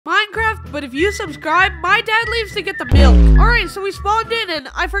but if you subscribe, my dad leaves to get the milk. Alright, so we spawned in, and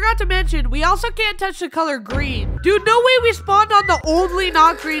I forgot to mention, we also can't touch the color green. Dude, no way we spawned on the only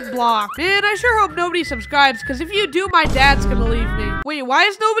not green block. Man, I sure hope nobody subscribes, because if you do, my dad's gonna leave me. Wait, why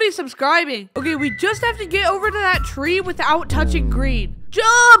is nobody subscribing? Okay, we just have to get over to that tree without touching green.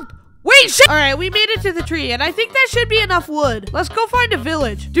 Jump! Wait, shit! Alright, we made it to the tree, and I think that should be enough wood. Let's go find a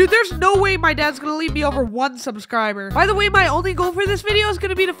village. Dude, there's no way my dad's gonna leave me over 1 subscriber. By the way, my only goal for this video is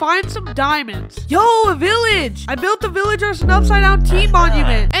gonna be to find some diamonds. Yo, a village! I built the villagers an upside-down T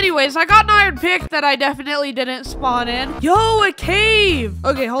monument. Anyways, I got an iron pick that I definitely didn't spawn in. Yo, a cave!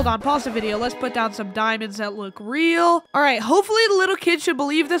 Okay, hold on, pause the video. Let's put down some diamonds that look real. Alright, hopefully the little kid should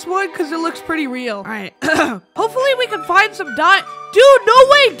believe this one, because it looks pretty real. Alright, hopefully we can find some Dude, no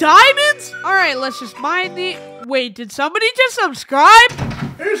way, diamonds? All right, let's just mine the... Wait, did somebody just subscribe?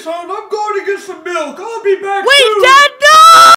 Hey, son, I'm going to get some milk. I'll be back Wait, soon. Dad